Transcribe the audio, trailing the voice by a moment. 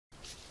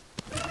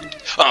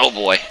Oh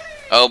boy.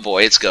 Oh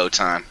boy, it's go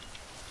time.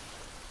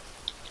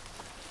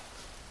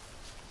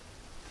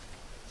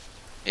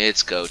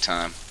 It's go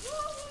time.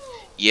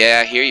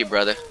 Yeah, I hear you,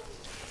 brother.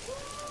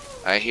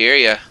 I hear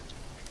you.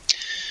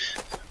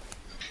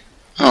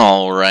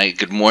 Alright,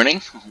 good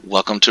morning.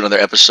 Welcome to another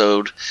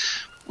episode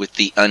with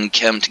the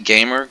Unkempt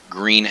Gamer,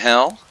 Green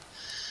Hell,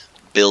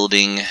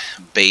 building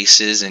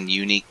bases in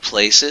unique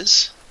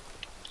places.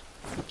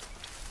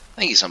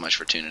 Thank you so much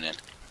for tuning in.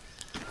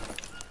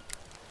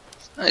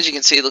 As you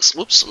can see, it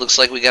looks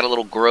like we got a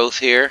little growth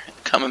here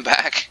coming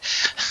back.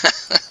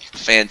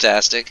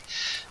 Fantastic.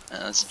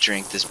 Let's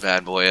drink this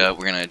bad boy up.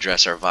 We're going to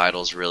address our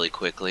vitals really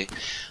quickly.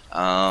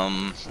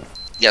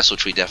 Yes,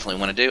 which we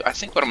definitely want to do. I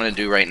think what I'm going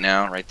to do right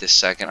now, right this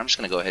second, I'm just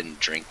going to go ahead and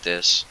drink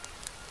this.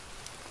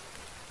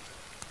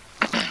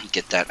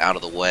 Get that out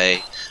of the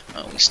way.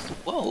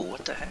 Whoa,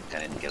 what the heck? I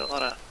didn't get a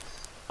lot of...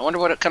 I wonder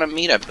what kind of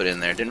meat I put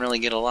in there. Didn't really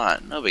get a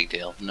lot. No big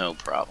deal. No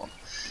problem.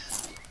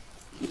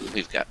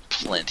 We've got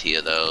plenty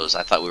of those.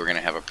 I thought we were going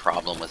to have a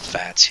problem with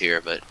fats here,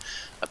 but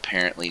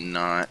apparently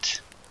not.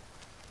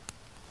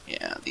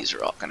 Yeah, these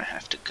are all going to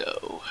have to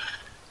go.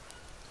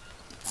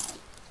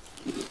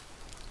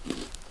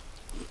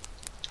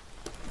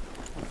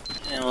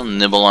 And we'll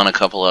nibble on a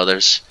couple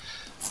others.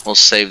 We'll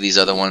save these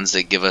other ones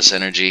that give us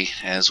energy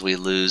as we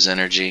lose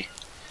energy.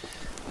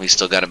 We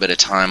still got a bit of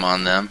time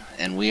on them,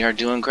 and we are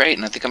doing great.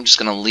 And I think I'm just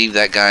going to leave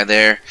that guy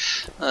there.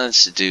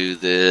 Let's do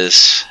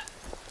this.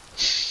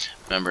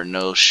 Remember,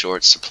 no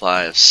short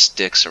supply of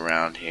sticks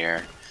around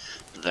here.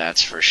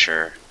 That's for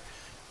sure.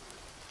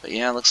 But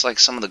yeah, it looks like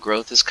some of the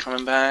growth is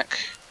coming back.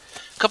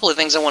 A couple of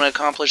things I want to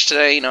accomplish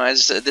today. You know,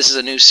 as this is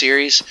a new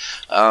series,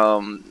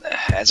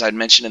 as I'd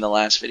mentioned in the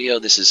last video,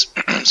 this is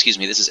excuse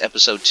me, this is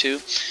episode 2,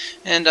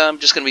 and I'm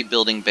just going to be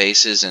building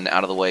bases in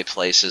out-of-the-way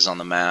places on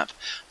the map,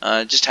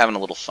 just having a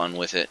little fun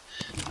with it,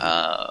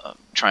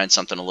 trying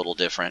something a little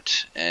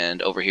different.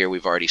 And over here,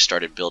 we've already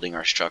started building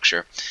our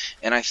structure.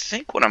 And I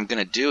think what I'm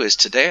going to do is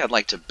today I'd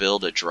like to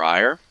build a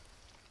dryer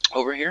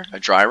over here, a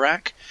dry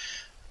rack,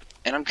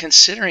 and I'm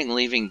considering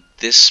leaving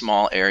this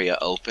small area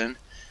open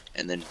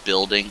and then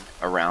building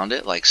around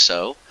it like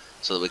so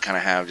that we kind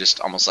of have just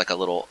almost like a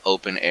little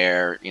open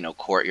air, you know,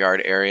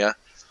 courtyard area.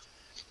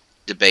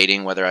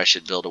 Debating whether I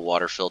should build a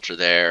water filter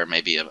there,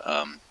 maybe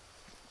a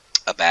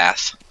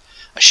bath,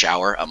 a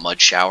shower, a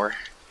mud shower.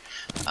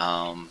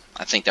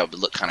 I think that would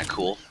look kind of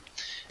cool.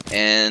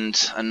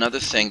 And another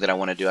thing that I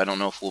want to do, I don't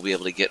know if we'll be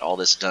able to get all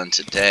this done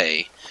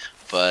today,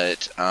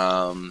 but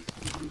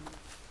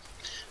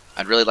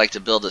I'd really like to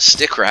build a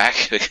stick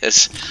rack,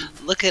 because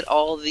look at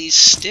all these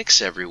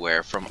sticks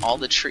everywhere from all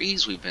the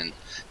trees we've been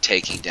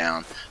taking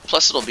down.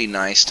 Plus it'll be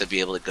nice to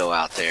be able to go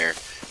out there,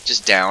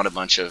 just down a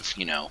bunch of,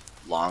 you know,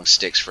 long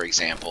sticks, for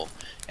example,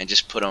 and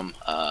just put them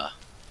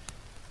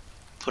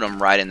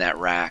right in that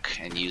rack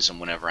and use them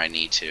whenever I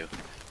need to.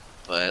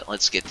 But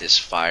let's get this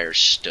fire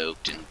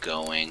stoked and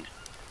going,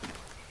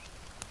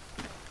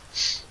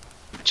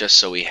 just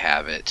so we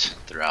have it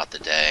throughout the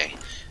day.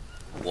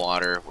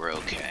 Water, we're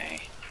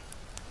okay.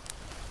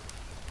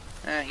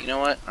 You know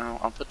what?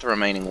 I'll put the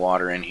remaining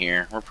water in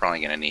here. We're probably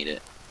going to need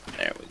it.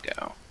 There we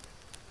go.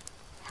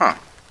 Huh.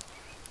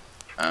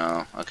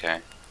 Oh, okay.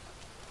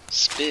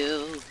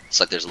 Spill. Looks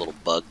like there's a little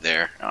bug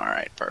there.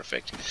 Alright,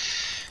 perfect.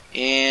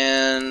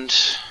 And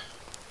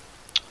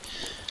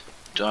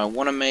do I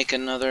want to make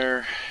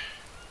another...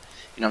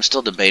 You know, I'm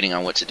still debating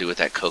on what to do with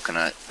that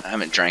coconut. I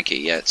haven't drank it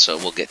yet, so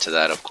we'll get to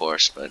that, of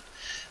course, but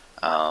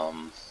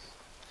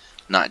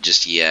not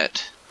just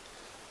yet.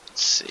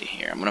 Let's see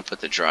here. I'm going to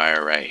put the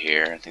dryer right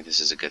here. I think this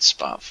is a good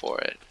spot for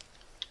it.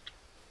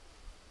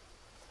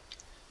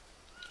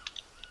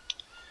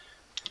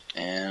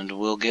 And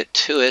we'll get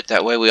to it.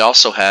 That way we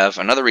also have,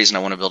 another reason I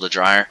want to build a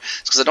dryer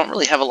is because I don't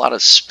really have a lot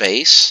of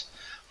space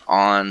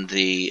on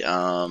the,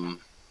 I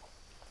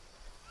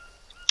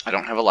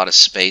don't have a lot of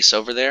space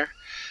over there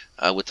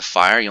with the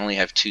fire. You only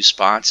have 2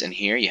 spots, and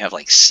here you have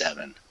like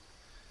 7.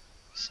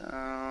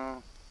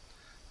 So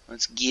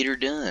let's get her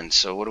done.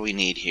 So what do we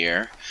need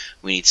here?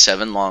 We need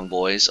 7 long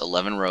boys,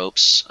 11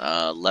 ropes,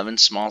 11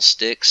 small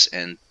sticks,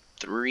 and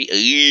 3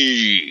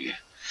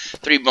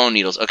 bone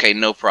needles. Okay,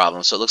 no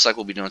problem. So it looks like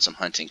we'll be doing some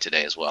hunting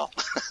today as well.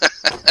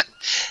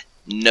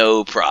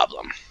 No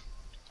problem.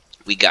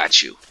 We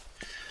got you.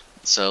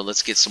 So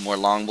let's get some more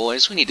long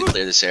boys. We need to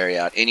clear this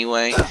area out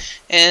anyway.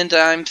 And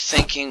I'm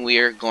thinking we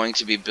are going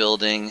to be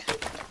building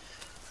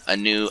a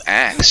new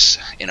axe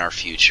in our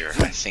future.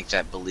 I think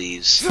that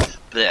believes...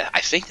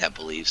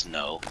 Bleh,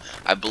 no.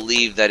 I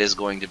believe that is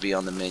going to be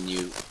on the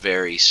menu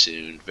very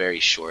soon, very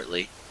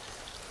shortly.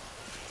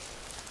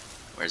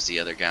 Where's the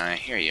other guy?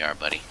 Here you are,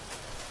 buddy.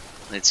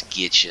 Let's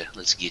get you.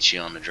 Let's get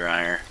you on the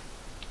dryer.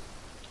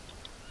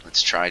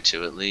 Let's try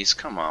to, at least.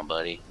 Come on,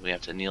 buddy. We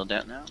have to kneel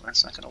down now?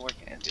 That's not going to work.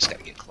 Yeah, just got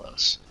to get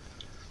close.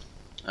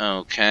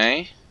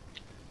 Okay.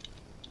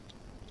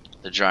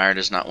 The dryer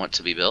does not want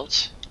to be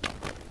built.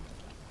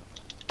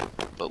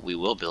 But we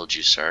will build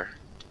you, sir.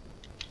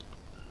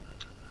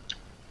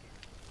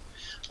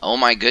 Oh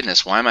my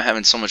goodness, why am I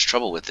having so much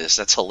trouble with this?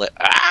 That's hilarious.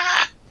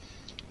 Ah!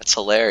 That's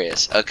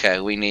hilarious. Okay,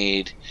 we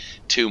need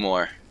 2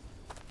 more.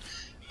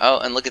 Oh,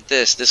 and look at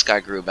this. This guy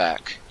grew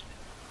back.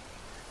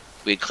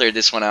 We had cleared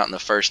this one out in the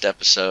first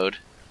episode.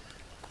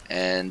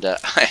 And,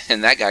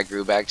 and that guy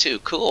grew back too.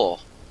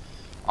 Cool.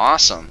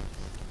 Awesome.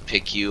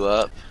 Pick you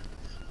up.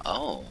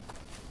 Oh,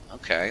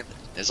 okay.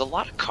 There's a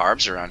lot of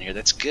carbs around here.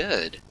 That's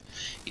good.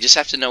 You just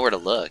have to know where to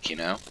look, you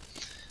know.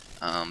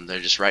 They're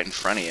just right in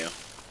front of you.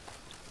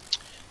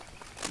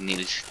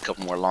 Need a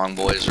couple more long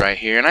boys right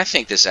here, and I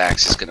think this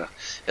axe is gonna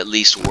at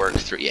least work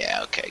through.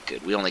 Yeah, okay,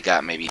 good. We only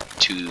got maybe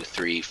 2,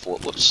 3, 4.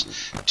 Whoops,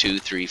 2,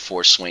 3,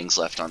 4 swings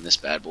left on this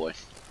bad boy.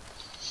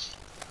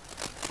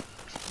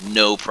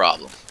 No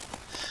problem.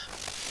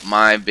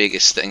 My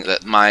biggest thing,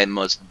 my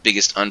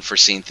biggest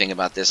unforeseen thing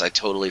about this, I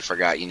totally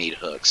forgot you need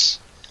hooks.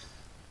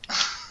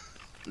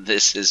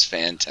 This is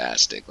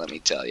fantastic, let me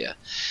tell you.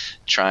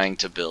 Trying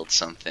to build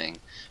something,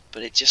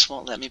 but it just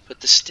won't let me put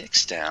the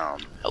sticks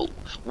down. Oh,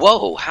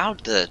 whoa, how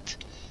did...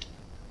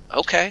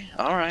 Okay,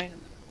 alright.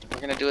 We're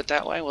going to do it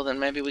that way? Well, then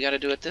maybe we got to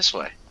do it this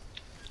way.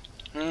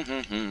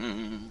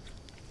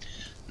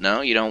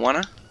 No, you don't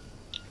want to?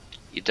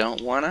 You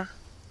don't want to?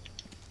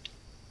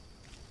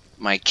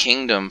 My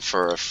kingdom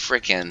for a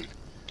frickin'...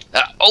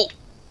 oh!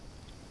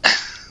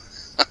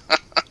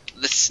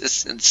 This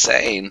is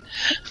insane.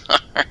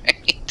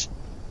 Alright.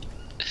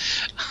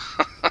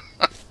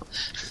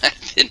 I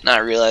did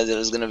not realize it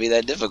was going to be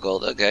that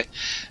difficult. Okay.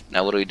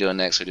 Now what are we doing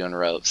next? We're doing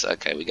ropes.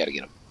 Okay, we got to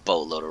get a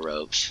boatload of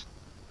ropes.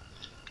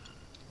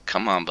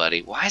 Come on,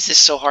 buddy. Why is this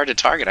so hard to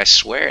target? I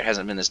swear it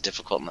hasn't been this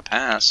difficult in the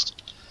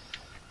past.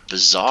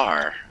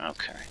 Bizarre.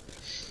 Okay.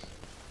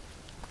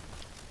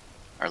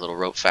 Our little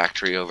rope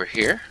factory over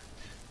here.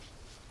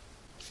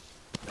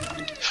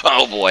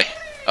 Oh boy.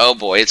 Oh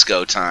boy, it's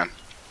go time.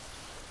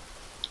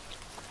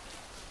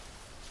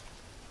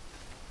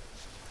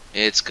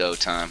 It's go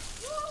time.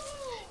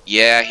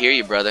 Yeah, I hear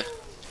you, brother.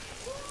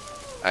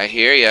 I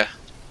hear ya.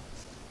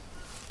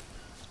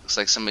 Looks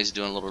like somebody's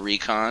doing a little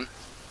recon.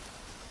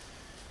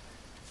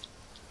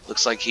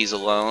 Looks like he's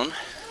alone.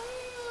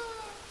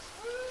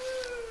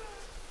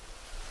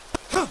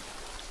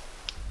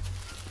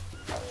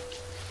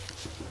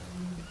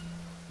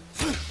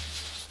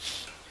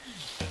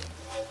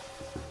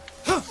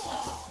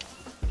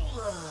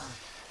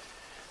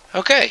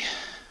 Okay.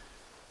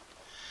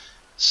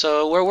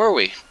 So where were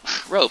we?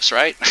 Ropes,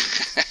 right?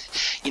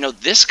 You know,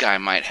 this guy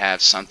might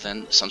have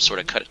something, some sort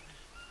of cut.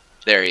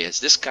 There he is.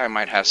 This guy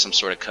might have some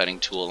sort of cutting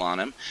tool on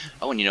him.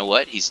 Oh, and you know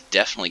what? He's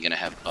definitely going to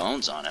have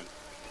bones on him.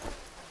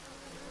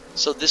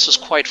 So this was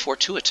quite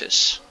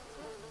fortuitous.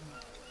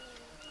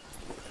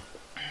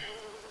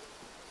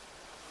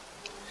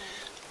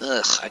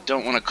 Ugh, I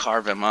don't want to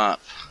carve him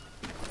up.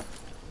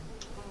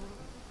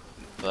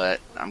 But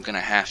I'm going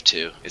to have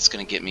to. It's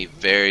going to get me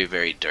very,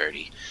 very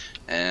dirty.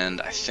 And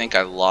I think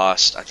I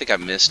lost. I think I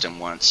missed him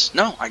once.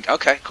 No,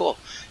 okay, cool.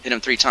 Hit him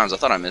 3 times. I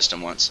thought I missed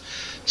him once.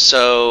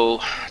 So,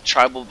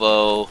 tribal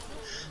bow.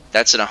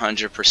 That's at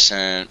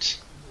 100%.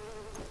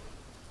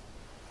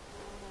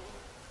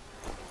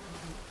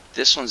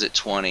 This one's at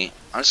 20.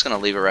 I'm just going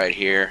to leave it right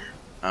here.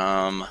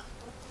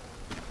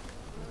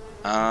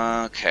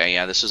 Okay,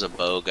 yeah, this is a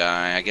bow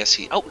guy. I guess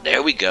he... Oh,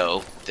 there we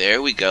go.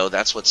 There we go.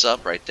 That's what's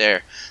up right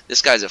there.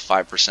 This guy's at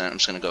 5%. I'm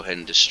just going to go ahead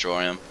and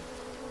destroy him.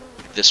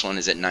 This one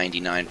is at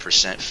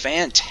 99%.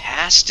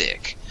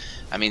 Fantastic.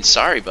 I mean,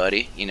 sorry,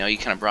 buddy. You know, you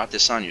kind of brought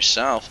this on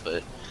yourself,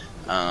 but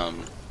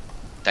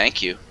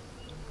thank you.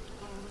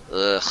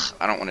 Ugh,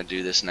 I don't want to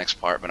do this next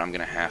part, but I'm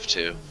going to have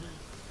to.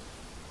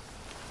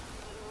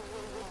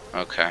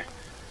 Okay.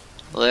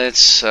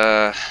 Let's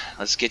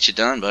get you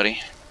done,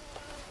 buddy.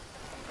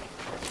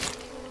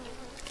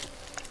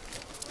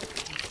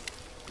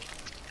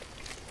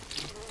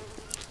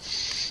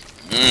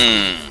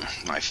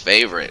 My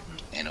favorite.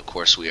 And of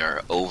course we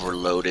are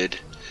overloaded.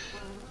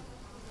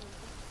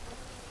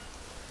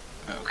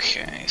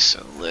 Okay,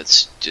 so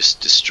let's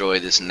just destroy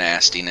this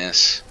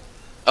nastiness.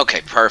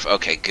 Okay, perfect.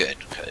 Okay, good,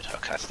 good.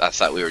 Okay, I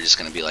thought we were just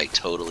gonna be like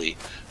totally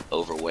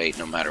overweight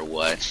no matter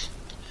what.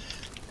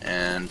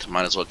 And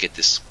might as well get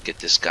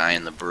this guy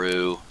in the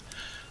brew.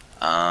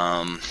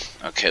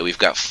 Okay, we've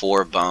got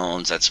 4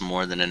 bones. That's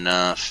more than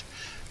enough.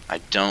 I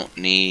don't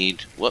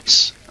need.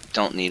 Whoops.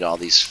 Don't need all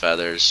these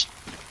feathers.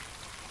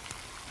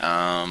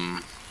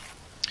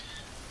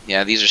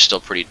 Yeah, these are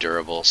still pretty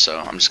durable, so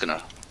I'm just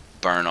gonna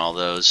burn all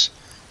those.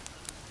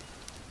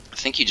 I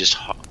think you just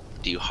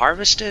do you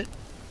harvest it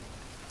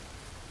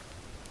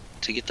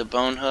to get the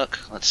bone hook?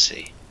 Let's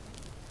see.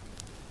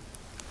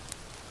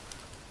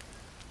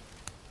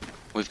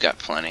 We've got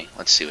plenty.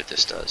 Let's see what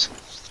this does.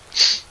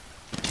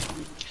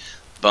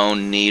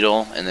 Bone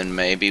needle, and then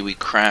maybe we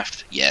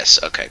craft. Yes.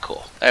 Okay.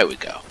 Cool. There we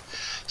go.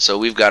 So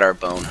we've got our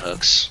bone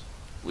hooks.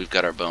 We've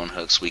got our bone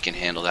hooks. We can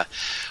handle that.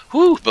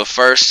 Whew. But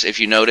first, if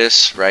you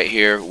notice right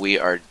here, we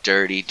are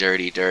dirty,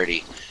 dirty,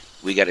 dirty.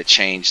 We got to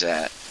change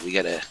that. We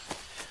got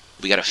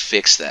to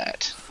fix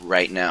that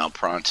right now,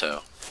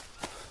 pronto.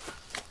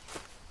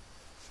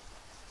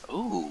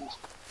 Ooh.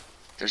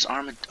 There's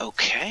armor.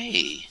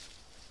 Okay.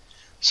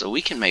 So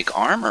we can make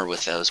armor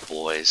with those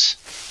boys.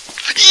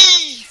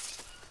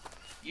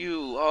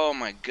 You, oh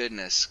my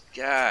goodness,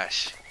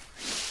 gosh.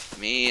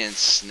 Me and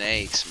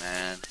snakes,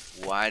 man.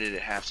 Why did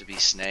it have to be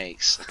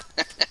snakes?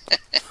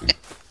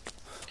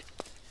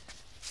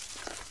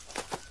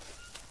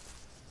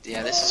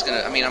 Yeah, this is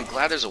gonna, I mean, I'm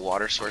glad there's a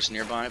water source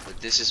nearby,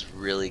 but this is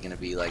really gonna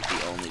be like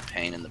the only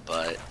pain in the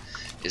butt,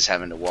 is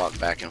having to walk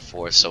back and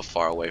forth so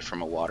far away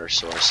from a water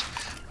source.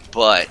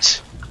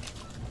 But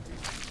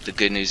the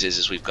good news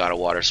is we've got a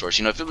water source.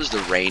 You know, if it was the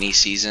rainy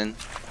season,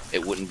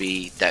 it wouldn't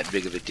be that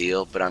big of a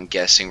deal, but I'm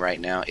guessing right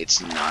now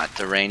it's not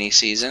the rainy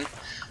season.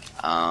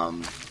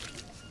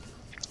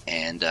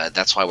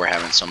 That's why we're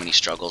having so many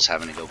struggles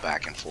having to go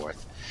back and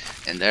forth.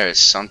 And there is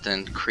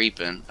something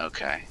creeping.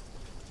 Okay.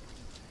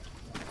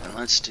 And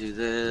let's do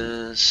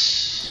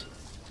this.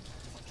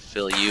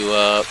 Fill you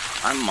up.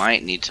 I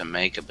might need to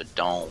make a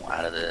bidon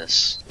out of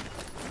this.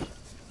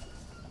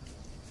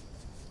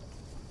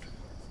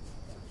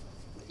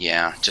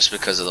 Yeah, just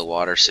because of the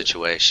water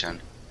situation.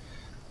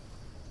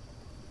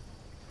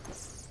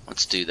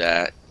 Let's do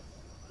that.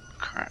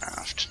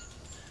 Craft.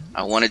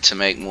 I wanted to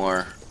make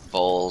more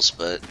bowls,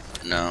 but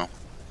no.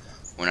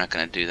 We're not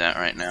going to do that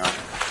right now. Okay.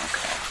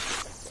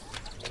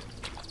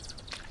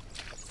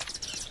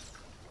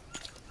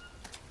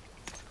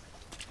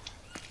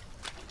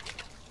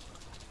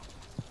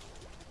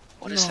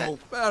 What is that? No,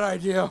 bad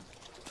idea.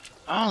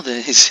 Oh,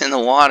 he's in the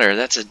water.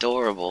 That's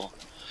adorable.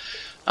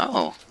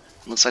 Oh,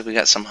 looks like we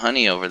got some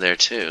honey over there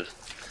too.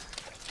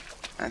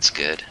 That's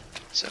good.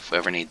 So if we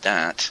ever need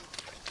that.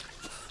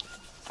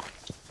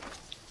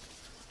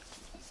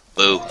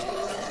 Boo.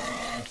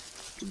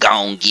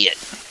 Gon' get.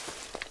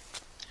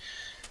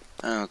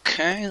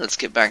 Okay, let's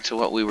get back to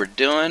what we were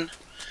doing,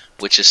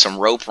 which is some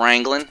rope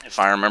wrangling, if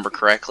I remember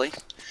correctly.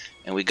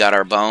 And we got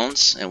our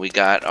bones, and we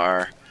got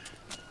our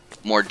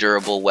more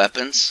durable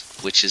weapons,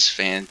 which is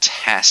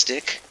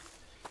fantastic.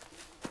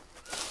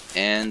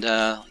 And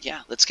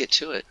yeah, let's get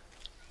to it.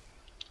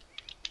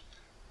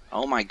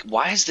 Oh my,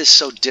 why is this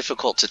so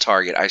difficult to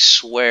target? I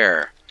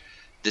swear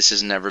this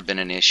has never been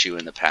an issue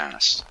in the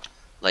past.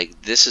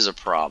 Like, this is a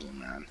problem,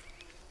 man.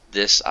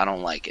 This, I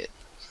don't like it.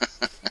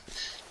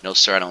 No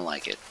sir, I don't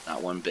like it.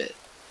 Not one bit.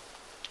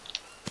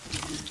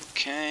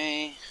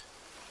 Okay.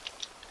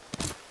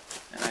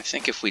 And I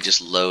think if we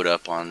just load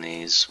up on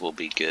these, we'll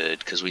be good.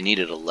 Because we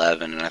needed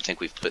 11, and I think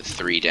we've put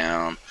 3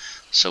 down.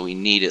 So we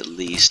need at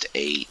least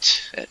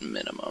 8 at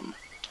minimum.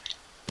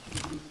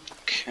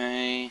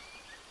 Okay.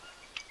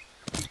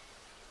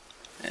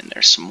 And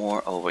there's some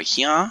more over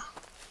here.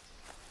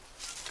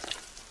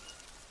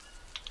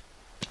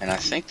 And I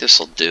think this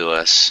will do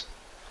us.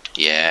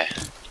 Yeah.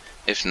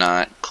 If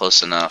not,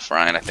 close enough,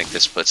 Ryan. I think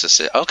this puts us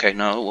at... Okay,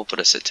 no, we'll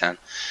put us at 10.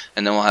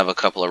 And then we'll have a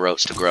couple of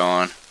ropes to grow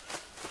on.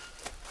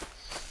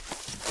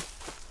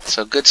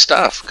 So good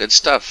stuff, good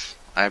stuff.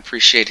 I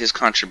appreciate his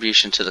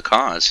contribution to the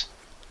cause.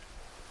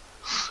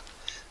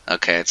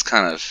 Okay, it's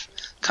kind of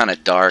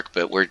dark,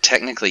 but we're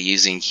technically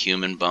using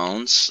human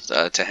bones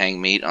to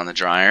hang meat on the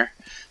dryer.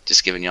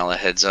 Just giving y'all a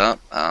heads up.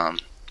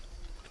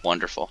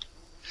 Wonderful.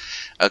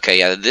 Okay,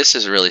 yeah, this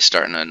is really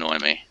starting to annoy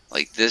me.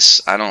 Like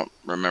this, I don't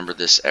remember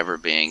this ever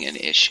being an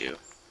issue.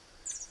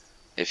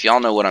 If y'all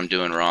know what I'm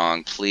doing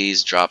wrong,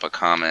 please drop a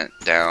comment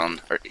down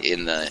or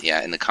in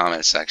the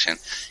comment section.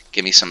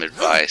 Give me some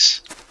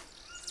advice.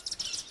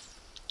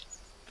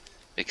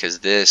 Because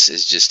this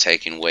is just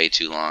taking way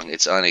too long.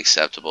 It's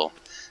unacceptable.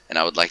 And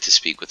I would like to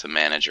speak with the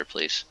manager,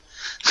 please.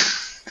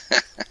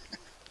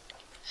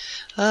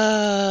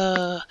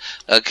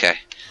 Okay.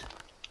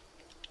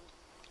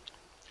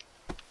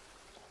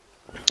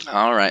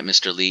 Alright,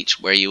 Mr.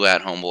 Leech. Where you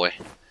at, homeboy?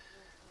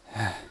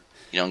 You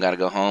don't gotta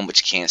go home, but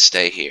you can't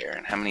stay here.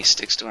 And how many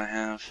sticks do I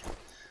have?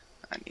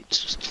 I need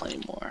just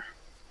plenty more.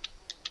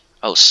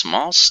 Oh,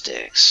 small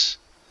sticks.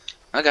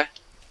 Okay.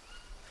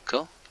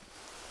 Cool.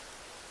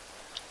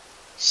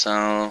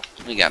 So,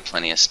 we got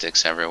plenty of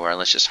sticks everywhere.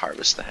 Let's just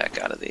harvest the heck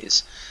out of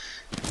these.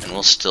 And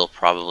we'll still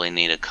probably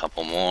need a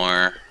couple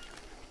more.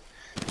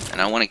 And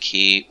I want to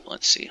keep,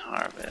 let's see,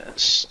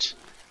 harvest.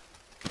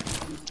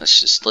 Let's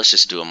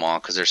just do them all,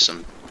 because there's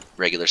some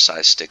regular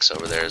size sticks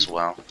over there as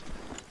well.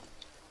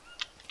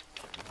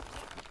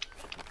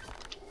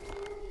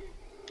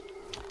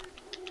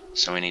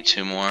 So we need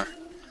 2 more.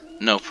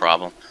 No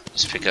problem.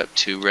 Just pick up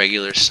 2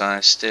 regular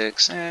size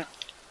sticks.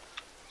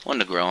 One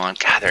to grow on.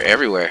 God, they're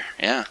everywhere.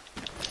 Yeah.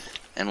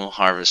 And we'll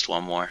harvest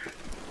 1 more.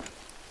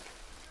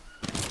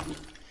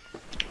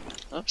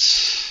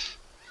 Oops.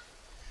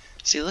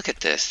 See, look at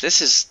this.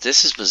 This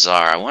is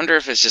bizarre. I wonder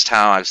if it's just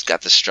how I've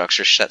got the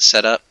structure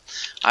set up.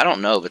 I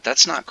don't know, but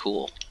that's not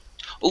cool.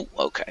 Oh,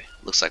 okay.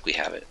 Looks like we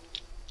have it.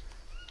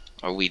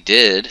 Or we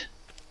did.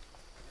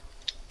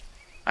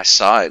 I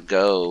saw it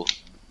go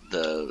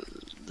the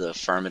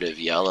affirmative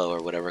yellow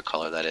or whatever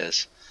color that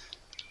is.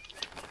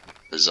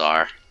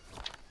 Bizarre.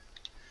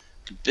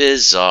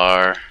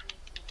 Bizarre.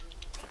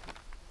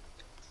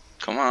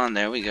 Come on,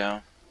 there we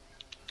go.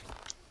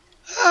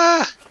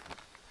 Ah!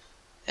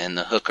 And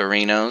the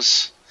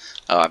hookerinos.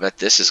 Oh, I bet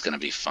this is going to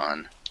be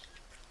fun.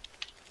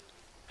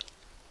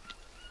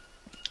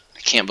 I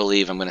can't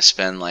believe I'm going to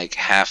spend like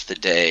half the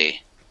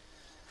day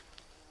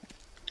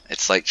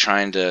It's like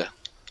trying to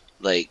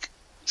like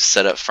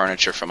set up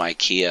furniture from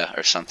IKEA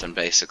or something.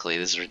 Basically,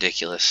 this is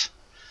ridiculous.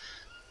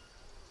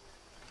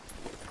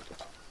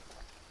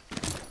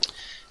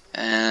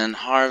 And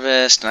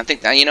harvest. And I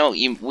think you know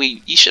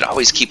you should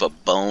always keep a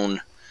bone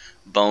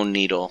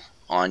needle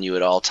on you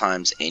at all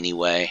times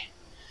anyway.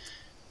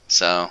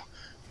 So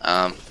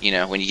you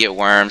know, when you get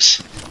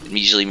worms, it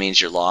usually means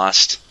you're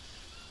lost.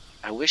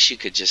 I wish you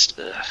could just.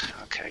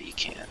 Okay, you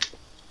can't.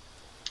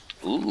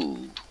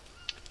 Ooh.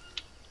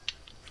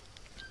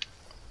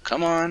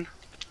 Come on.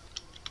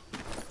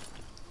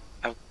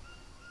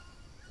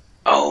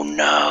 Oh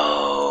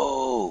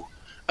no!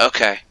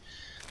 Okay.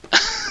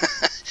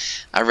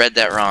 I read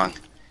that wrong.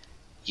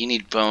 You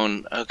need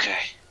bone. Okay.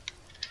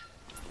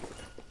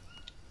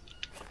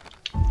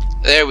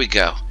 There we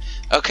go.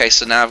 Okay,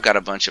 so now I've got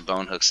a bunch of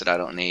bone hooks that I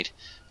don't need.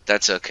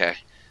 That's okay.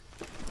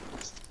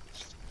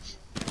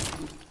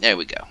 There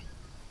we go.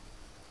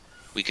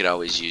 We could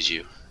always use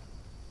you.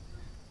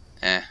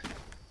 Yeah.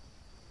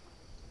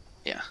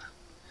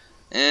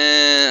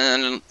 I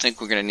don't think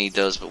we're going to need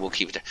those, but we'll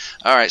keep it there.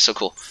 Alright, so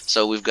cool.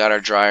 So we've got our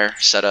dryer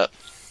set up.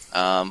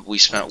 We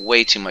spent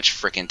way too much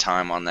freaking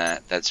time on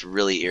that. That's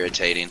really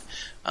irritating.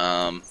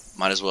 Might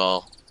as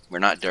well. We're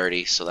not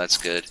dirty, so that's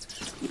good.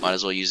 Might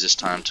as well use this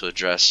time to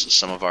address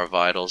some of our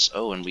vitals.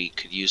 Oh, and we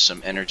could use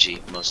some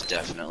energy, most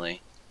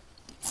definitely.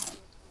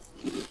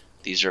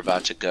 These are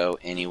about to go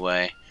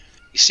anyway.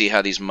 You see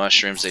how these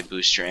mushrooms, they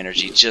boost your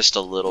energy just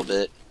a little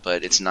bit,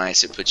 but it's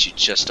nice. It puts you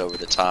just over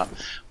the top.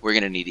 We're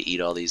going to need to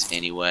eat all these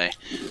anyway.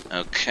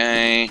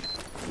 Okay.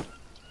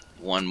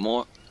 One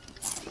more.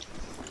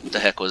 What the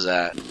heck was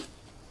that?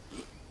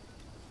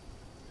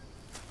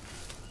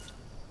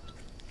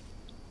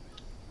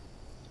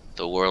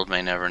 The world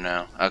may never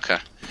know. Okay.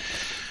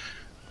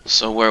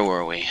 So where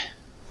were we?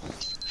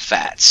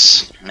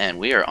 Fats. Man,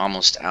 we are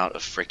almost out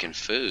of freaking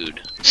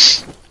food.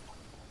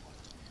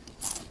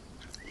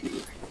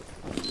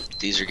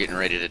 These are getting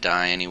ready to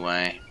die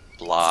anyway.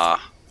 Blah.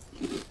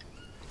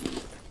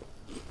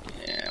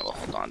 Yeah, we'll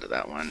hold on to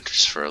that one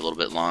just for a little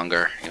bit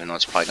longer, even though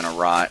it's probably going to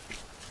rot.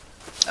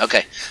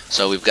 Okay,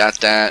 so we've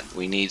got that.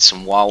 We need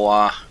some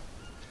Wawa.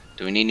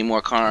 Do we need any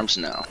more carbs?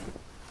 No.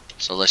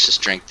 So let's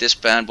just drink this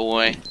bad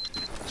boy.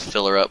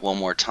 Fill her up one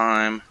more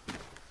time.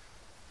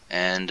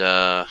 And,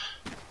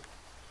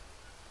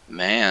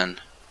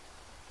 man.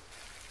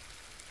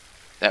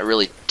 That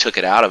really took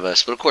it out of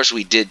us. But of course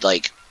we did,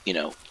 like, you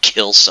know,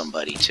 kill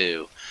somebody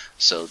too.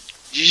 So,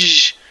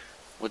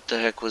 what the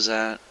heck was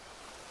that?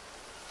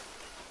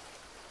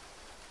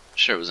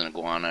 Sure it was an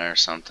iguana or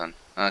something.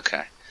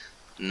 Okay.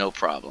 No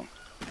problem.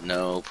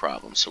 No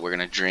problem. So we're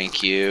going to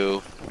drink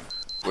you.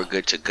 We're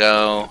good to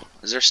go.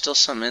 Is there still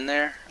some in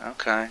there?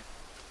 Okay.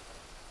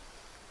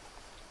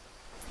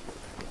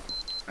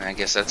 I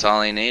guess that's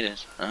all he needed.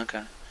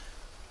 Okay.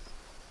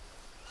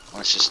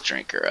 Let's just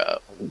drink her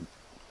up.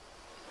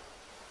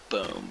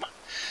 Boom.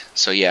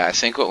 So yeah, I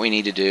think what we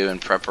need to do in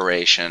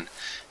preparation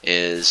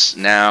is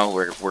now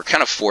we're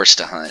kind of forced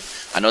to hunt.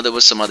 I know there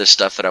was some other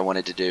stuff that I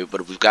wanted to do,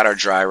 but we've got our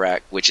dry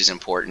rack, which is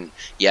important.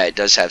 Yeah, it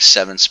does have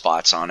 7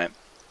 spots on it.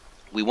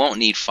 We won't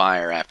need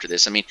fire after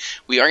this. I mean,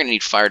 we are going to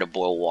need fire to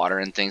boil water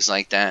and things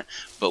like that,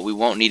 but we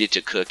won't need it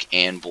to cook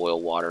and boil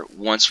water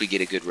once we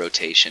get a good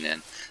rotation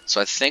in. So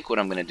I think what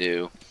I'm going to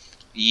do,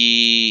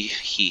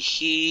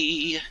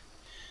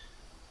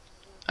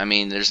 I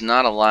mean, there's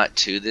not a lot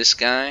to this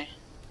guy,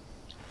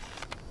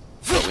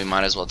 but we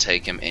might as well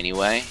take him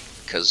anyway,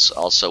 because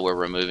also we're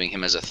removing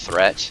him as a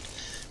threat.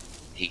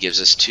 He gives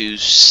us 2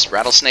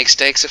 rattlesnake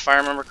steaks, if I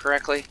remember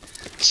correctly,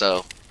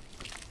 so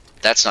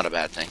that's not a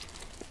bad thing.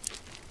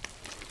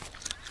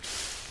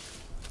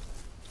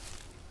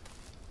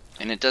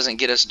 And it doesn't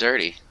get us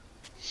dirty,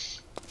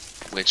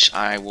 which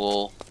I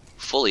will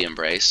fully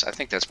embrace. I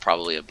think that's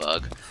probably a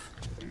bug,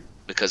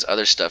 because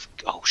other stuff...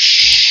 Oh,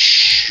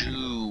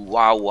 shoo!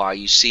 Wow,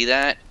 you see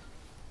that?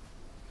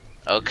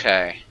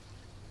 Okay.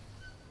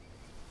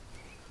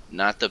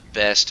 Not the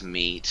best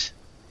meat,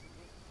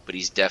 but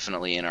he's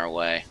definitely in our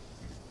way.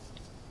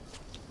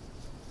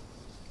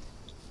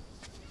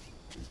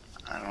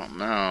 I don't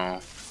know.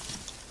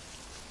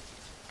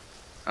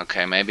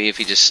 Okay, maybe if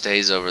he just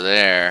stays over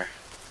there...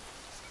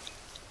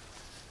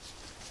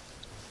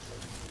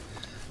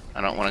 I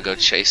don't want to go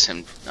chase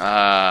him.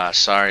 Ah,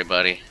 sorry,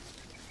 buddy.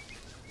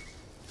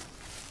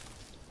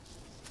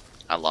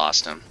 I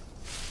lost him.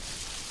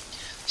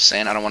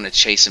 Saying I don't want to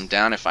chase him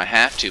down if I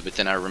have to, but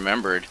then I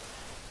remembered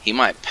he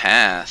might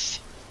path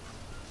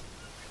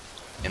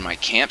in my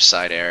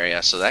campsite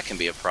area, so that can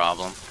be a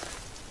problem.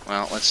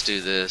 Well, let's do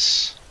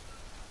this.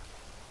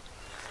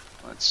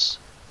 Let's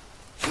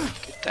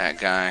get that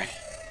guy.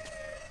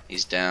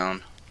 He's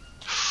down.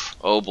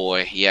 Oh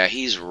boy, yeah,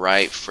 he's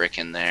right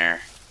frickin'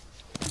 there.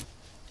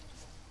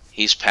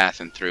 He's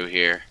pathing through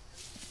here.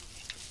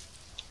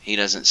 He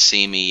doesn't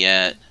see me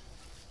yet.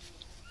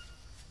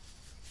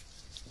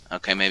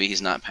 Okay, maybe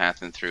he's not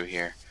pathing through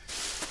here.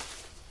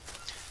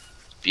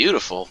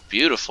 Beautiful,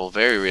 beautiful,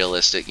 very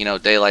realistic. You know,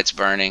 daylight's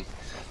burning.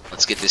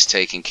 Let's get this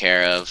taken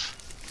care of.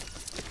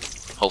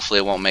 Hopefully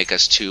it won't make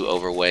us too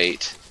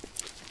overweight.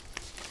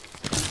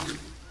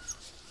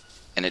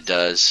 And it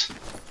does.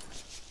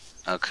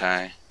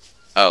 Okay.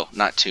 Oh,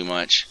 not too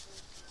much.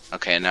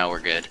 Okay, now we're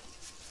good.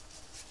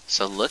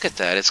 So look at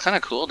that. It's kind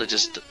of cool to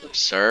just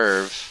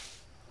observe.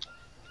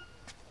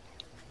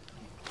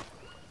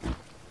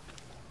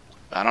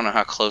 I don't know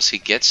how close he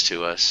gets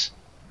to us.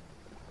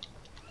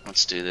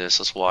 Let's do this.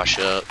 Let's wash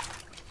up.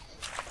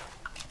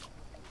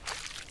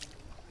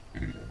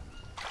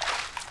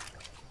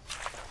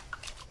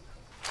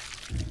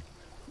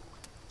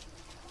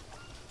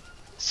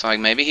 So like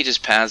maybe he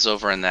just paths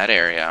over in that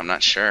area. I'm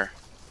not sure.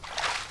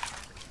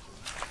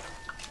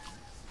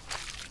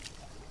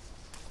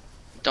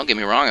 Don't get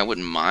me wrong, I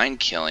wouldn't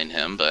mind killing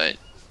him, but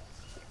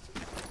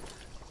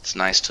it's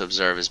nice to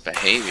observe his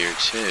behavior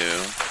too,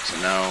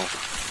 to know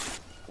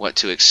what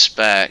to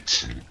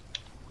expect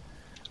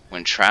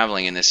when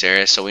traveling in this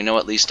area, so we know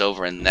at least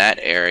over in that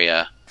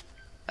area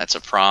that's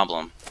a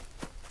problem.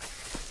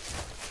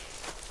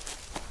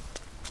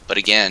 But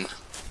again,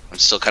 I'm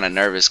still kind of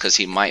nervous because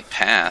he might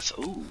path.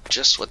 Ooh,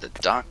 just what the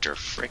doctor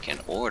frickin'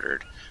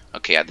 ordered.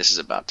 Okay, yeah, this is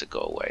about to go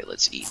away.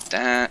 Let's eat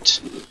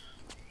that.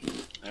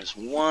 There's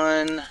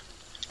one.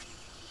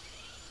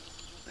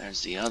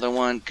 There's the other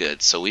one.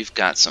 Good. So we've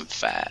got some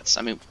fats.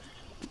 I mean,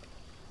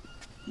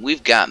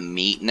 we've got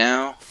meat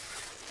now,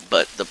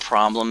 but the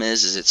problem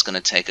is it's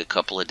going to take a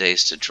couple of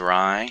days to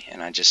dry,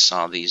 and I just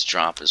saw these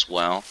drop as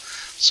well.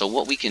 So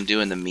what we can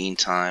do in the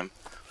meantime,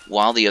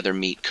 while the other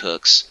meat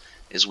cooks,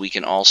 is we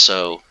can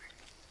also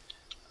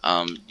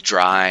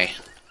dry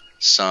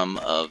some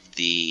of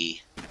the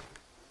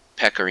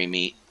peccary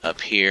meat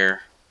up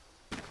here.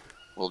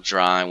 We'll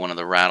dry one of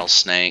the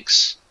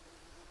rattlesnakes.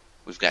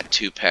 We've got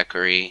 2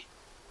 peccary,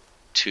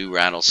 2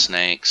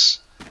 rattlesnakes.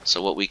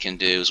 So what we can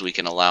do is we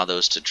can allow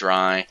those to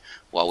dry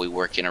while we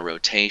work in a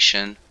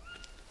rotation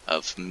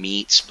of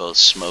meats, both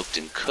smoked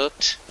and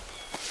cooked.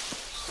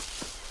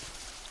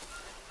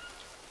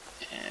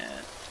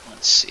 And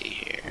let's see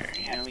here.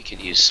 Yeah, we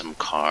could use some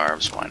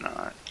carbs. Why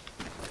not?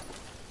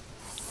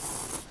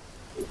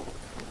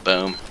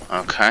 Boom.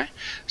 Okay.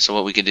 So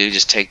what we could do,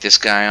 just take this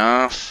guy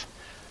off.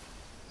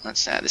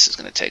 Let's add. This is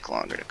going to take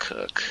longer to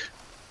cook.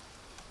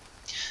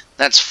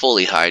 That's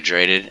fully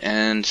hydrated,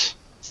 and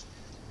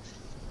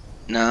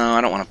no,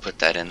 I don't want to put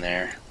that in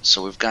there.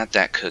 So we've got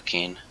that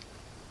cooking.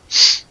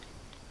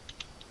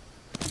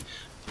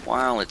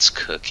 While it's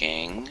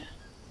cooking,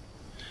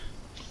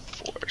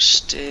 4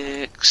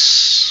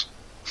 sticks.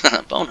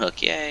 Bone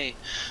hook, yay.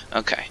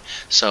 Okay,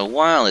 so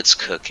while it's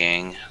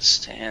cooking,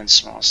 stand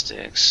small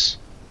sticks.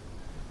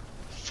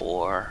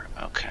 4,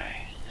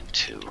 okay, and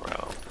 2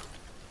 rope.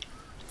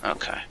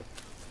 Okay.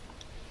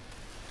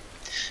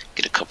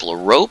 Get a couple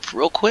of rope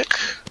real quick.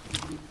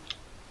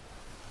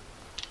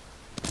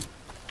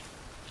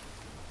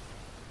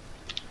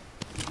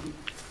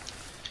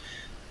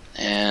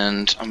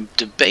 And I'm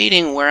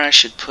debating where I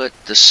should put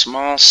the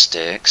small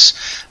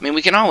sticks. I mean,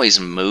 we can always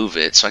move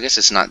it, so I guess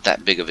it's not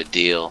that big of a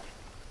deal.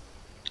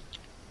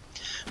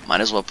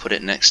 Might as well put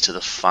it next to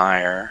the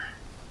fire.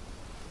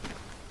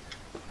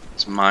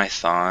 It's my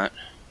thought.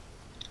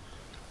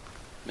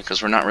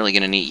 Because we're not really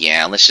going to need...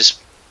 Yeah, let's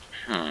just...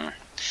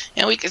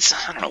 Yeah, we could...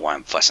 I don't know why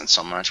I'm fussing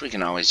so much. We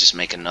can always just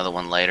make another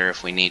one later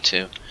if we need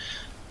to.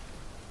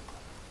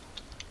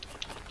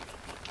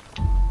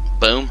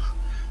 Boom.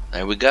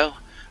 There we go.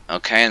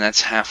 Okay, and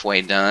that's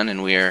halfway done,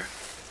 and we are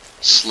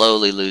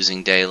slowly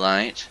losing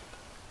daylight.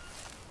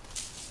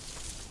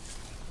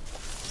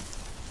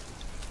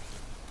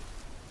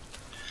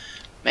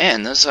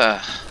 Man, those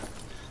that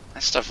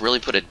stuff really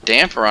put a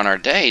damper on our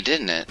day,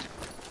 didn't it?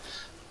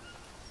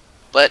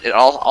 But it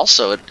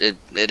also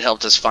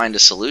helped us find a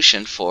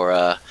solution for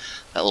that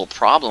little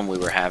problem we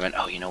were having.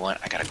 Oh, you know what?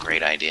 I got a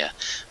great idea.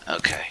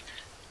 Okay,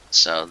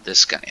 so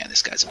this guy, yeah,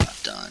 this guy's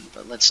about done.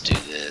 But let's do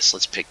this.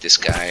 Let's pick this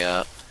guy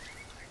up.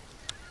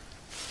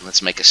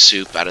 Let's make a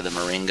soup out of the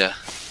moringa,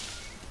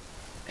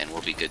 and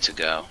we'll be good to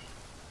go.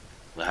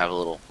 We'll have a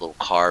little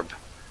carb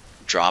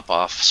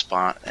drop-off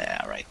spot.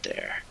 Yeah, right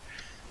there.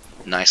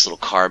 Nice little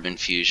carb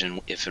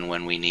infusion if and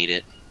when we need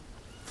it.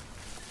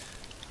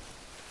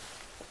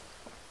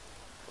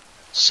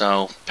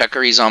 So,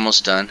 peccary's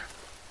almost done.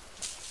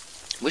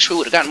 Wish we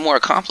would have gotten more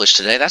accomplished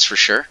today, that's for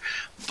sure.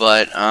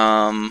 But,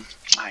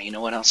 you know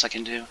what else I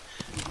can do?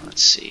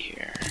 Let's see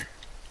here.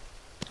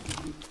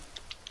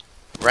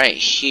 Right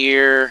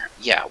here,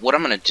 yeah, what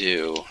I'm going to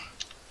do,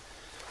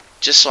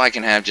 just so I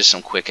can have just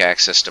some quick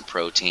access to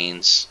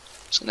proteins,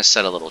 I'm just going to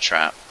set a little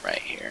trap right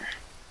here.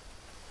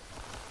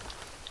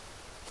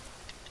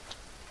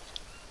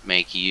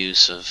 Make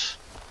use of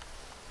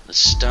the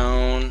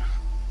stone.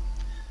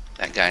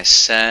 That guy's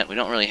set. We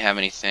don't really have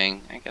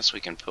anything. I guess we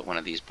can put one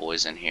of these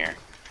boys in here.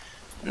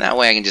 And that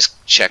way I can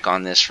just check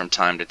on this from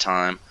time to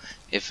time,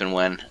 if and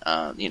when,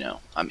 you know,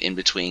 I'm in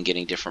between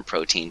getting different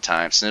protein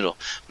types, and it'll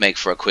make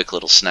for a quick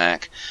little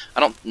snack. I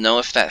don't know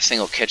if that thing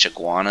will catch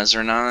iguanas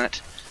or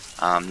not.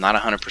 I'm not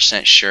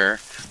 100% sure,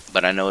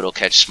 but I know it'll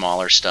catch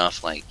smaller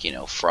stuff like, you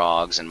know,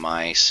 frogs and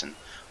mice and,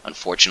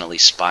 unfortunately,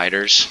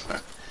 spiders.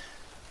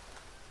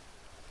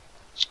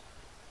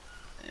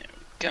 There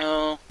we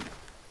go.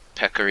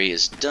 Peccary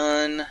is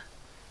done.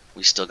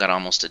 We still got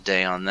almost a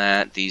day on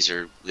that. We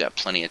got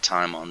plenty of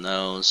time on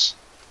those.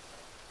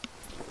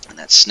 And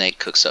that snake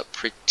cooks up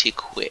pretty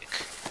quick.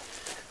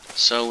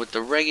 So with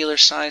the regular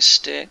size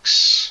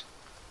sticks,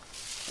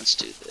 let's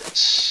do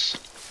this.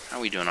 How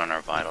are we doing on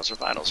our vitals? Our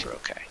vitals are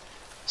okay.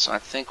 So I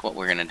think what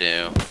we're going to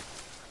do,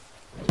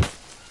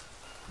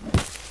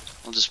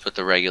 we'll just put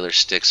the regular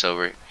sticks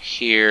over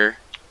here.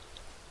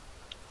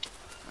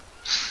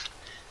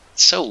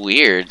 It's so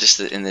weird, just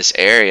that in this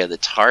area, the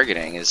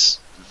targeting is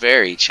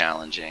very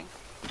challenging.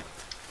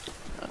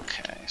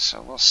 Okay,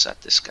 so we'll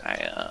set this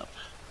guy up.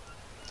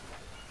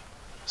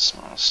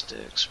 Small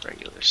sticks,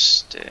 regular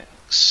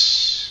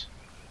sticks.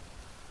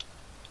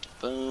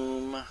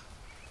 Boom.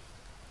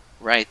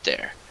 Right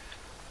there.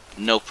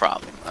 No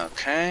problem.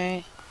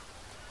 Okay.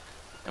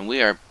 And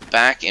we are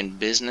back in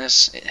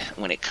business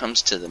when it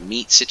comes to the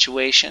meat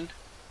situation.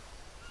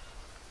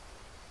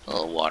 A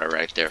little water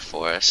right there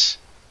for us.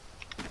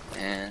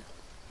 And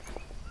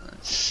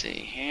let's see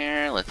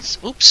here.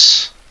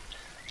 Oops.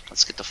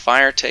 Let's get the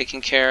fire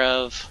taken care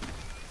of.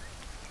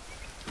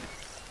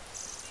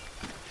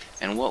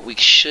 And what we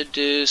should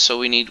do, so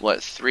we need,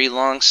 what, 3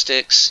 long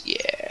sticks?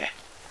 Yeah.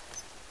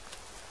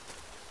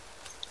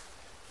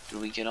 Did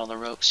we get all the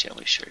ropes? Yeah,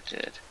 we sure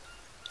did.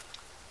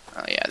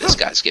 Oh yeah, this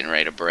guy's getting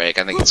ready to break.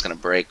 I think it's going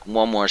to break.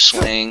 One more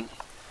swing.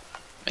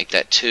 Make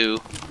that 2.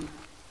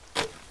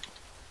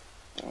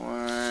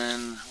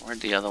 1. Where'd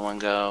the other one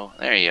go?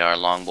 There you are,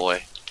 long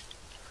boy.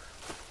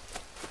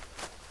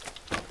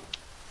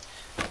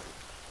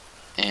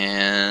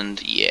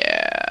 And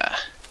yeah.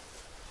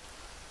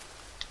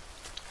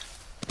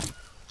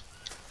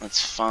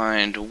 Let's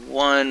find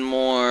one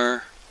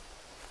more.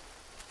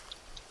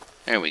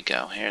 There we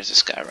go. Here's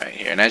this guy right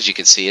here. And as you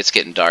can see, it's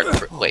getting dark.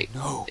 Oh, wait.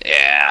 No.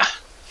 Yeah.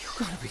 You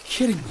gotta be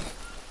kidding me.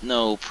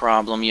 No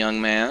problem, young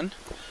man.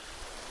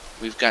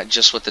 We've got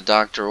just what the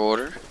doctor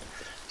ordered.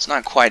 It's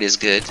not quite as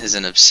good as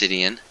an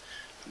obsidian,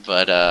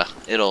 but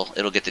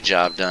it'll get the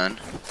job done.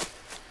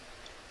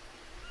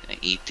 Gonna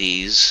eat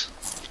these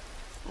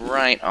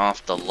right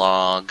off the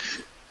log,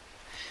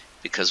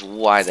 because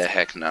why the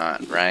heck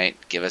not, right?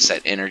 Give us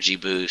that energy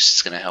boost.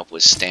 It's gonna help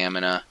with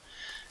stamina.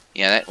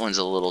 Yeah, that one's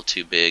a little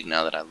too big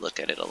now that I look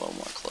at it a little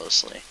more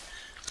closely.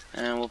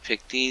 And we'll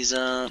pick these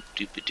up.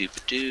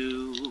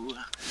 Doop-a-doop-a-doo.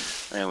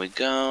 There we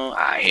go.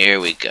 Ah,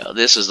 here we go.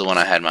 This is the one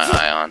I had my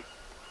eye on.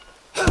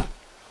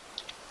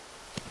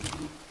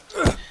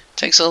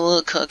 Takes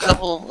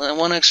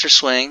one extra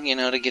swing, you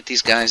know, to get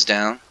these guys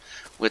down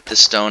with the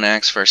stone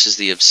axe versus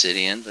the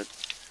obsidian, but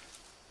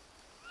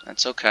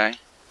that's okay.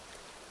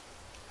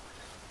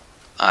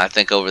 I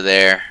think over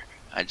there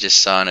I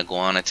just saw an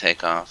iguana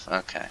take off.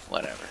 Okay,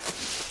 whatever.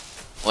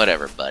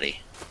 Whatever,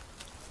 buddy.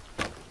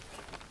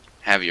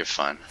 Have your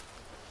fun.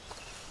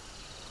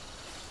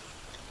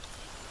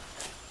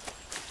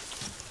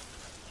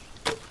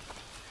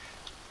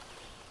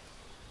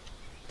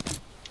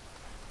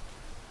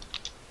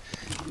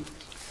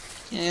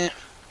 Yeah.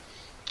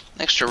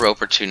 An extra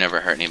rope or 2 never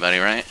hurt anybody,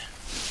 right?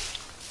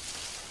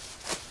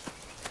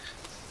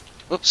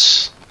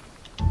 Whoops.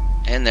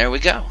 And there we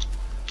go.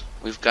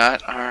 We've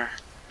got our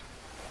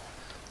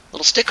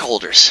little stick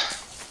holders.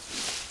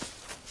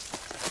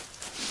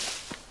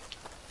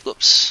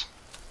 Whoops.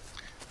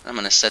 I'm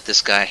going to set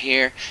this guy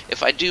here.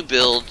 If I do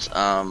build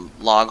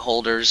log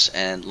holders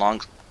and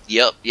long...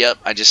 Yep,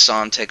 I just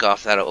saw him take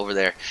off that over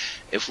there.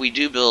 If we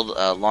do build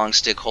long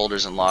stick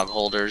holders and log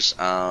holders,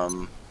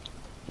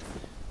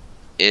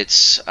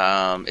 it's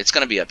going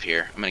to be up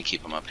here. I'm going to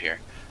keep them up here.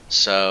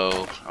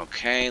 So,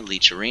 okay,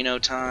 Leecherino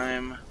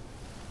time.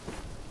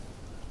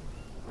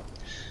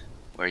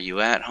 Where you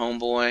at,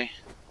 homeboy?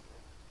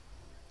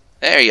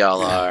 There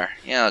y'all are.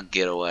 Yeah, I'll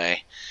get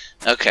away.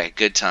 Okay,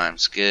 good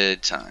times,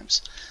 good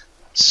times.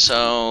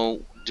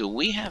 So, do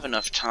we have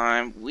enough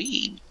time?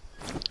 We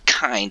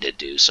kinda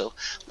do. So,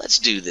 let's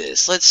do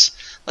this. Let's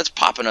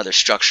pop another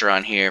structure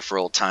on here for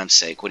old time's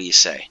sake. What do you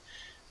say?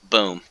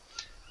 Boom.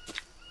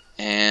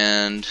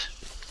 And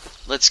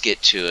let's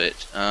get to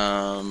it.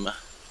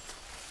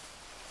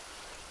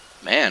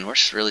 Man, we're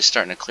really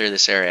starting to clear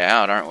this area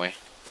out, aren't we?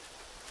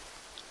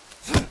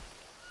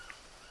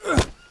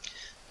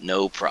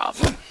 No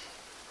problem.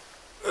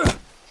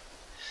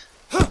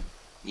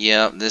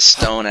 Yep, this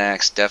stone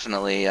axe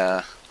definitely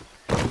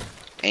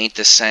ain't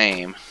the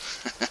same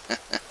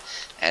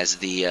as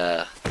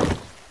the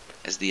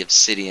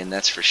obsidian,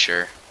 that's for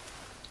sure.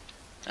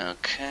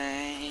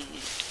 Okay,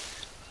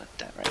 put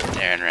that right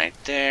there and right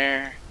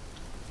there.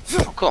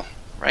 Oh, cool.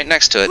 Right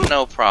next to it,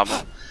 no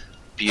problem.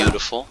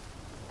 Beautiful.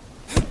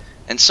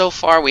 And so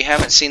far we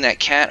haven't seen that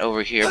cat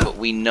over here, but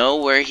we know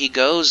where he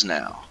goes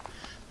now.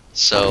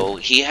 So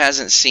he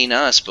hasn't seen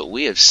us, but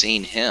we have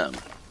seen him.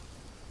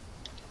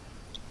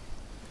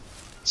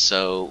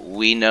 So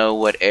we know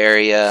what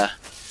area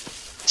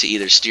to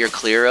either steer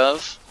clear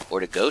of or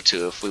to go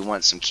to if we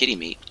want some kitty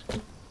meat.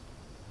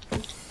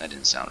 That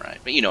didn't sound right,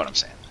 but you know what I'm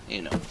saying.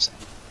 You know what I'm saying.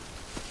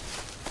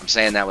 I'm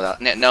saying that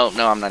without... No,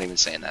 I'm not even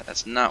saying that.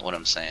 That's not what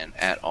I'm saying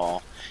at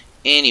all.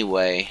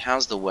 Anyway,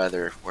 how's the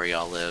weather where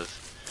y'all live?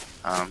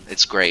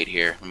 It's great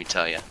here, let me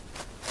tell you.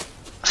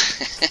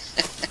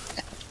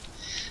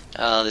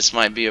 Oh, this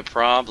might be a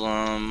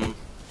problem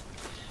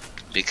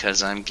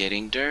because I'm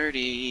getting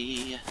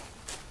dirty.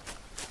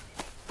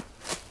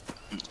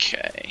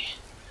 Okay.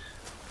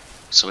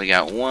 So we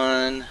got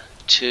 1,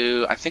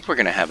 2. I think we're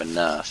gonna have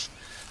enough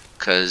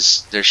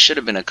because there should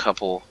have been a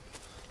couple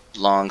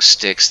long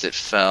sticks that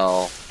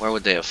fell. Where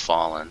would they have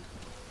fallen?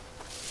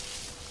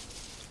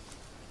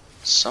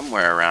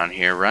 Somewhere around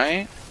here,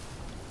 right?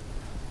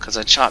 Because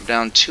I chopped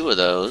down 2 of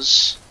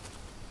those.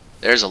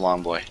 There's a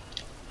long boy.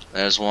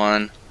 There's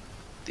one.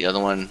 The other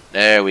one.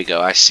 There we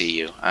go. I see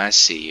you. I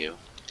see you.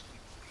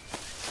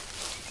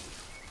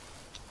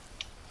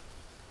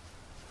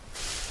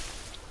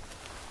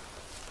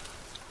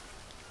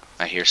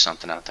 I hear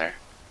something out there.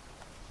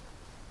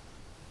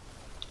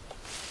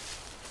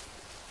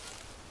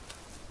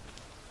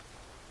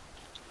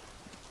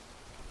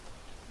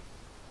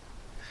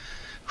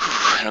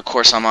 And of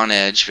course I'm on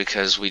edge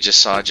because we just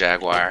saw a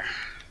jaguar.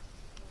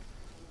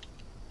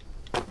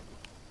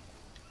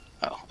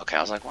 Oh, okay.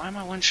 I was like, why am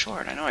I 1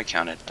 short? I know I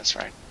counted. That's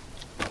right.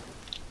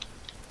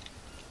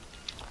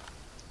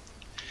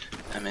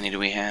 How many do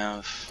we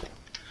have?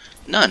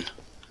 None.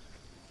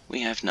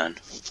 We have none.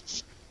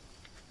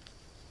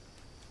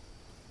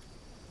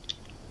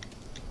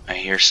 I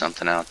hear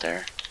something out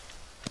there.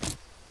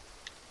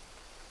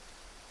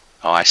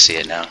 Oh, I see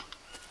it now.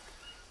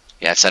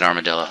 Yeah, it's that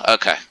armadillo.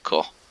 Okay,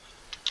 cool.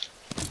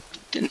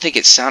 Didn't think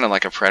it sounded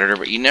like a predator,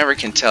 but you never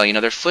can tell. You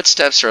know, their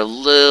footsteps are a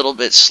little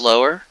bit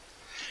slower.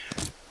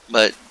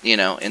 But, you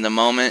know, in the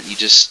moment, you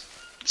just,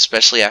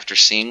 especially after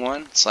seeing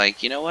one, it's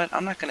like, you know what?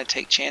 I'm not going to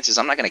take chances.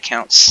 I'm not going to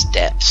count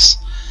steps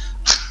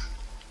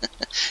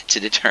to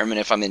determine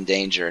if I'm in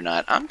danger or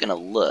not. I'm going to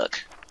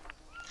look.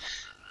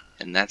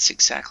 And that's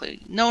exactly...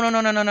 No, no,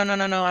 no, no, no, no, no,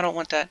 no, no. I don't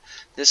want that.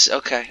 This,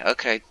 okay,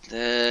 okay.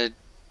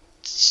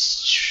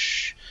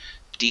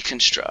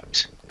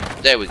 Deconstruct.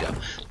 There we go.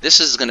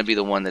 This is going to be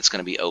the one that's going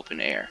to be open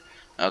air.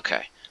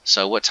 Okay.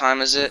 So what time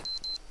is it?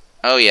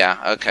 Oh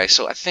yeah. Okay.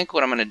 So I think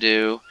what I'm going to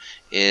do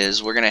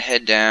is we're going to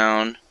head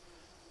down.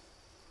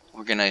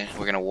 We're going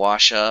to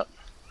wash up.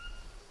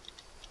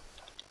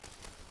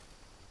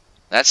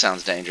 That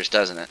sounds dangerous,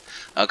 doesn't it?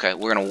 Okay,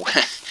 we're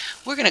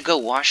gonna go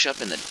wash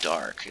up in the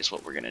dark is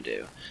what we're gonna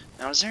do.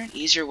 Now, is there an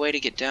easier way to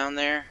get down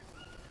there?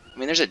 I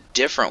mean, there's a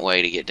different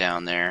way to get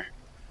down there.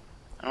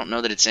 I don't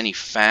know that it's any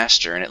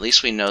faster, and at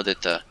least we know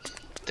that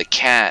the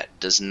cat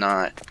does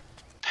not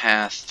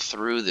path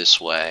through this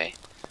way,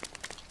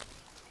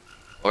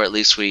 or at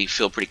least we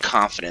feel pretty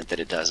confident that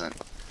it doesn't.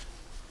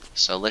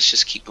 So let's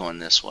just keep going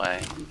this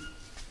way.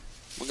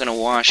 We're gonna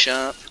wash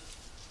up.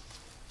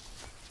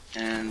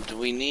 And do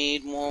we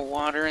need more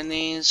water in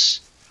these?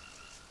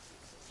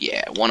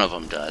 Yeah, one of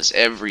them does.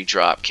 Every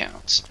drop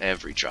counts.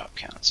 Every drop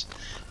counts.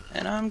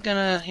 And I'm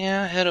gonna,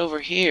 head over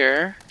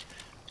here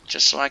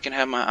just so I can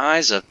have my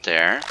eyes up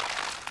there.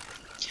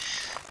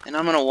 And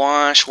I'm gonna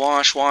wash,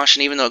 wash, wash,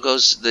 and even though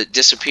it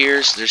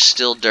disappears, there's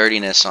still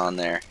dirtiness on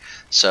there.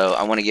 So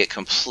I want to get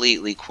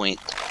completely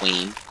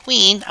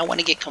I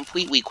want to get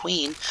completely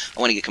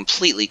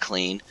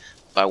clean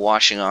by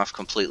washing off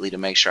completely to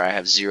make sure I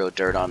have 0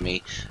 dirt on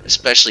me,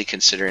 especially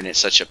considering it's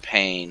such a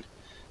pain.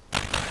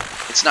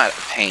 It's not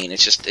a pain,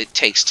 it's just it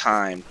takes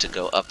time to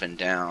go up and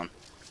down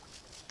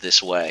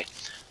this way.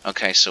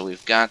 Okay, so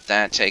we've got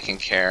that taken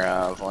care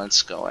of.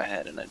 Let's go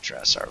ahead and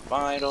address our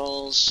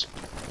vitals.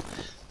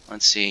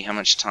 Let's see how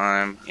much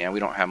time. Yeah, we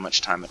don't have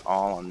much time at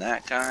all on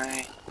that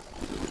guy.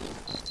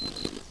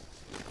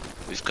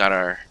 We've got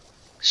our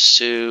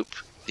soup.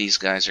 These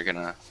guys are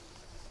gonna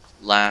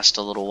last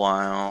a little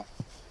while.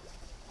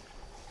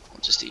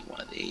 Just eat one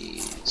of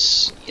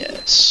these.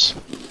 Yes.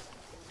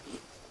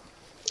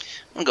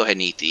 I'm gonna go ahead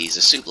and eat these.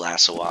 The soup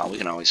lasts a while. We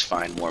can always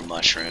find more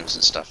mushrooms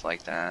and stuff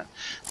like that.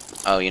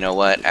 Oh, you know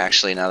what?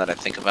 Actually, now that I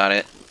think about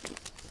it,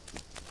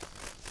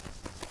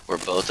 were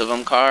both of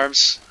them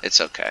carbs?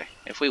 It's okay.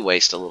 If we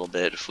waste a little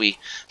bit, if we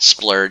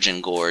splurge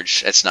and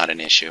gorge, it's not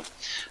an issue.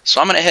 So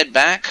I'm gonna head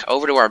back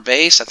over to our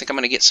base. I think I'm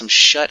gonna get some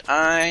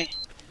shut-eye.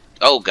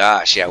 Oh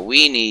gosh, yeah,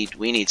 we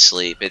need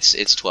sleep. It's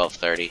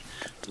 12:30.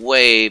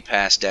 Way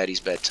past Daddy's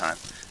bedtime.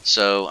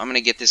 So I'm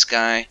gonna get this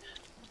guy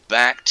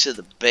back to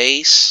the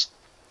base.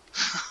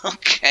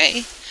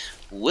 Okay.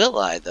 Will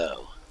I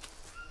though?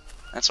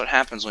 That's what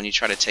happens when you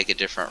try to take a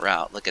different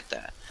route. Look at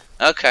that.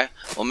 Okay.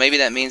 Well, maybe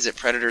that means that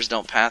predators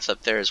don't path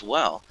up there as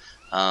well.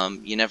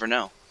 You never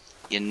know.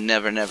 You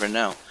never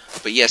know.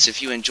 But yes,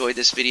 if you enjoyed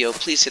this video,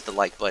 please hit the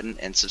like button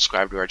and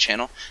subscribe to our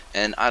channel.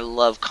 And I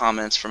love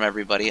comments from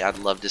everybody. I'd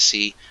love to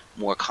see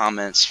more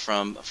comments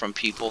from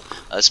people,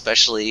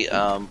 especially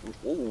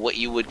what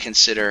you would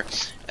consider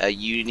a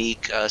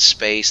unique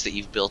space that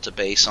you've built a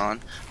base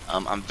on.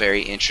 I'm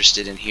very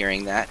interested in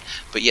hearing that.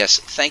 But yes,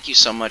 thank you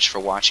so much for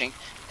watching,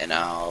 and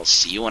I'll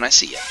see you when I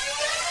see you.